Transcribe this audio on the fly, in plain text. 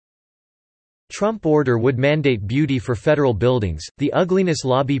Trump order would mandate beauty for federal buildings. The Ugliness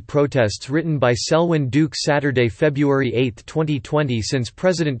lobby protests written by Selwyn Duke Saturday, February 8, 2020. Since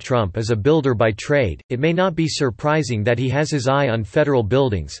President Trump is a builder by trade, it may not be surprising that he has his eye on federal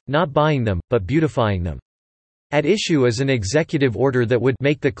buildings, not buying them, but beautifying them. At issue is an executive order that would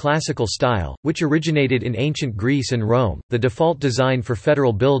make the classical style, which originated in ancient Greece and Rome, the default design for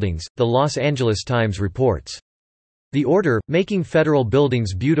federal buildings, the Los Angeles Times reports. The order, making federal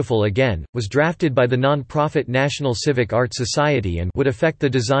buildings beautiful again, was drafted by the nonprofit National Civic Art Society and would affect the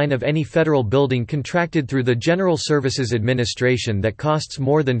design of any federal building contracted through the General Services Administration that costs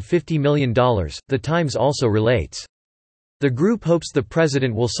more than $50 million, the Times also relates. The group hopes the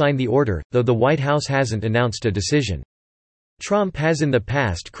president will sign the order, though the White House hasn't announced a decision. Trump has in the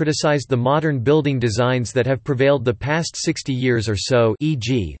past criticized the modern building designs that have prevailed the past 60 years or so,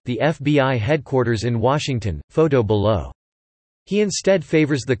 e.g., the FBI headquarters in Washington, photo below. He instead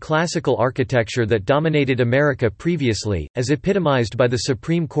favors the classical architecture that dominated America previously, as epitomized by the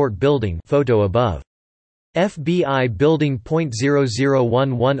Supreme Court building, photo above. FBI Building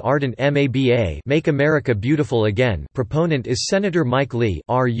 .0011 Ardent MABA Make America Beautiful Again proponent is Senator Mike Lee,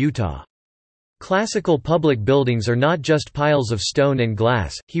 R. Utah. Classical public buildings are not just piles of stone and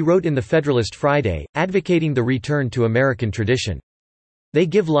glass, he wrote in The Federalist Friday, advocating the return to American tradition. They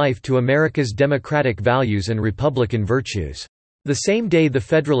give life to America's democratic values and Republican virtues. The same day The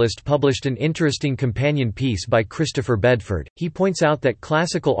Federalist published an interesting companion piece by Christopher Bedford, he points out that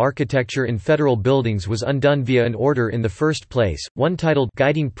classical architecture in federal buildings was undone via an order in the first place, one titled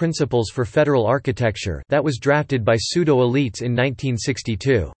Guiding Principles for Federal Architecture that was drafted by pseudo-elites in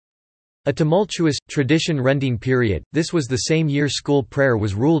 1962. A tumultuous, tradition-rending period, this was the same year school prayer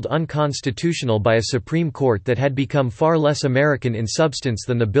was ruled unconstitutional by a Supreme Court that had become far less American in substance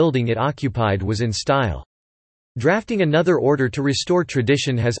than the building it occupied was in style. Drafting another order to restore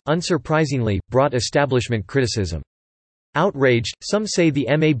tradition has, unsurprisingly, brought establishment criticism. Outraged, some say the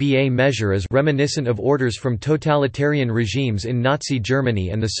MABA measure is reminiscent of orders from totalitarian regimes in Nazi Germany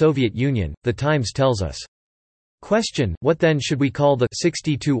and the Soviet Union, The Times tells us. Question: what then should we call the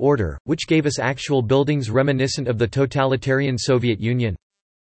 62 order, which gave us actual buildings reminiscent of the totalitarian Soviet Union?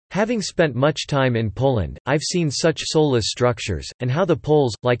 Having spent much time in Poland, I've seen such soulless structures, and how the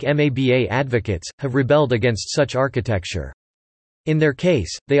Poles, like MABA advocates, have rebelled against such architecture. In their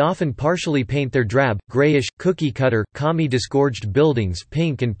case, they often partially paint their drab, grayish, cookie-cutter, commie-disgorged buildings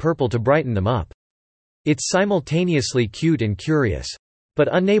pink and purple to brighten them up. It's simultaneously cute and curious.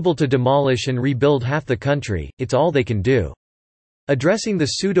 But unable to demolish and rebuild half the country, it's all they can do. Addressing the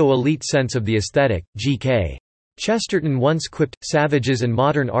pseudo-elite sense of the aesthetic, G.K. Chesterton once quipped, savages and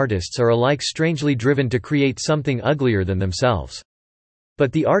modern artists are alike strangely driven to create something uglier than themselves.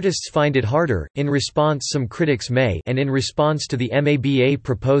 But the artists find it harder. In response, some critics may, and in response to the MABA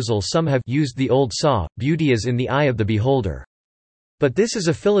proposal, some have used the old saw, beauty is in the eye of the beholder. But this is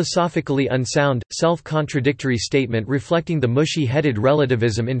a philosophically unsound, self-contradictory statement reflecting the mushy-headed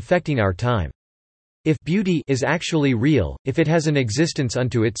relativism infecting our time. If beauty is actually real, if it has an existence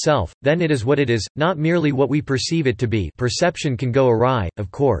unto itself, then it is what it is, not merely what we perceive it to be. Perception can go awry,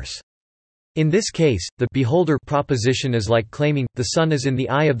 of course. In this case, the beholder proposition is like claiming, the sun is in the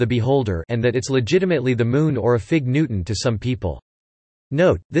eye of the beholder and that it's legitimately the moon or a fig Newton to some people.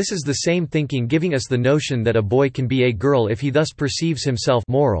 Note, this is the same thinking giving us the notion that a boy can be a girl if he thus perceives himself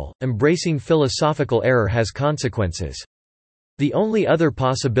moral. Embracing philosophical error has consequences. The only other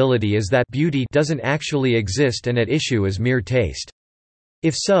possibility is that beauty doesn't actually exist and at issue is mere taste.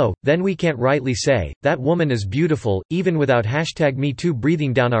 If so, then we can't rightly say, that woman is beautiful, even without #MeToo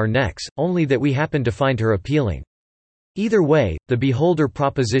breathing down our necks, only that we happen to find her appealing. Either way, the beholder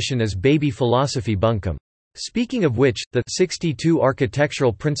proposition is baby philosophy bunkum. Speaking of which, the 62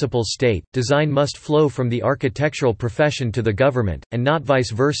 architectural principles state, design must flow from the architectural profession to the government, and not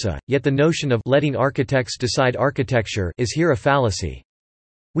vice versa, yet the notion of letting architects decide architecture is here a fallacy.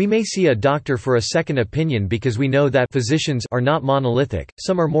 We may see a doctor for a second opinion because we know that physicians are not monolithic,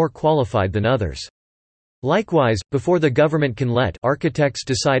 some are more qualified than others. Likewise, before the government can let architects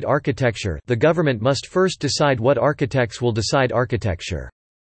decide architecture, the government must first decide what architects will decide architecture.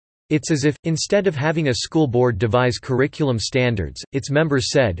 It's as if, instead of having a school board devise curriculum standards, its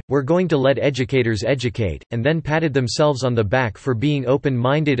members said, we're going to let educators educate, and then patted themselves on the back for being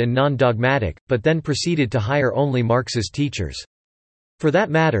open-minded and non-dogmatic, but then proceeded to hire only Marxist teachers. For that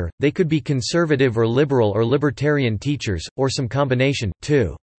matter, they could be conservative or liberal or libertarian teachers, or some combination,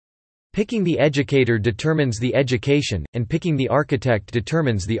 too. Picking the educator determines the education, and picking the architect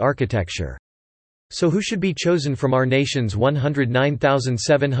determines the architecture. So who should be chosen from our nation's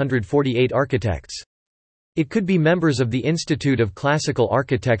 109,748 architects? It could be members of the Institute of Classical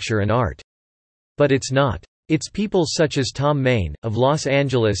Architecture and Art. But it's not. It's people such as Tom Main, of Los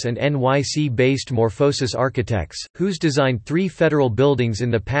Angeles and NYC-based Morphosis Architects, who's designed 3 federal buildings in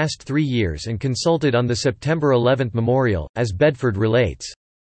the past 3 years and consulted on the September 11 memorial, as Bedford relates.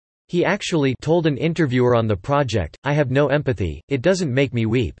 He actually told an interviewer on the project, "I have no empathy, it doesn't make me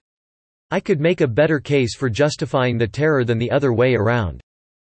weep. I could make a better case for justifying the terror than the other way around.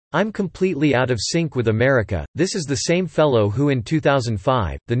 I'm completely out of sync with America." This is the same fellow who in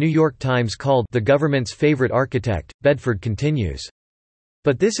 2005, The New York Times called the government's favorite architect. Bedford continues.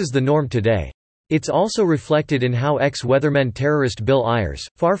 But this is the norm today. It's also reflected in how ex-weatherman terrorist Bill Ayers,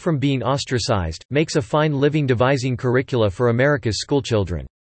 far from being ostracized, makes a fine living devising curricula for America's schoolchildren.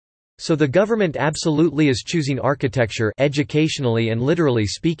 So the government absolutely is choosing architecture educationally and literally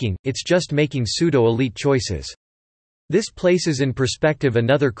speaking, it's just making pseudo-elite choices. This places in perspective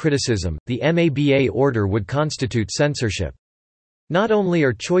another criticism: the MABA order would constitute censorship. Not only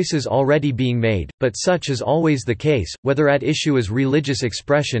are choices already being made, but such is always the case, whether at issue is religious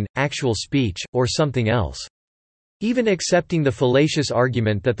expression, actual speech, or something else. Even accepting the fallacious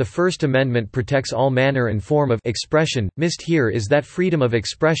argument that the First Amendment protects all manner and form of expression, missed here is that freedom of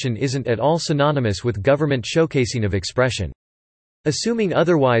expression isn't at all synonymous with government showcasing of expression. Assuming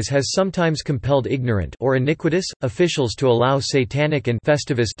otherwise has sometimes compelled ignorant or iniquitous officials to allow satanic and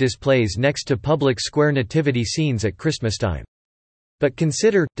festivus displays next to public square nativity scenes at Christmastime. But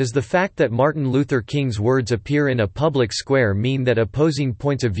consider, does the fact that Martin Luther King's words appear in a public square mean that opposing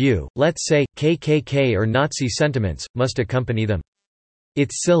points of view, let's say, KKK or Nazi sentiments, must accompany them?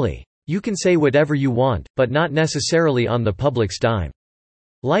 It's silly. You can say whatever you want, but not necessarily on the public's dime.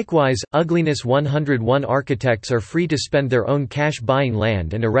 Likewise, Ugliness 101 architects are free to spend their own cash buying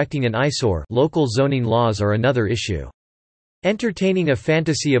land and erecting an eyesore. Local zoning laws are another issue. Entertaining a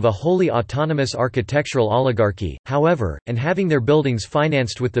fantasy of a wholly autonomous architectural oligarchy, however, and having their buildings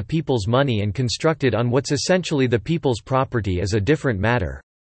financed with the people's money and constructed on what's essentially the people's property is a different matter.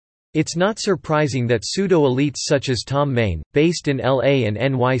 It's not surprising that pseudo-elites such as Tom Main, based in LA and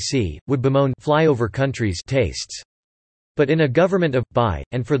NYC, would bemoan flyover countries' tastes. But in a government of, by,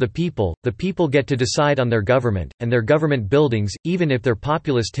 and for the people get to decide on their government, and their government buildings, even if their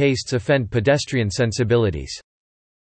populist tastes offend pedestrian sensibilities.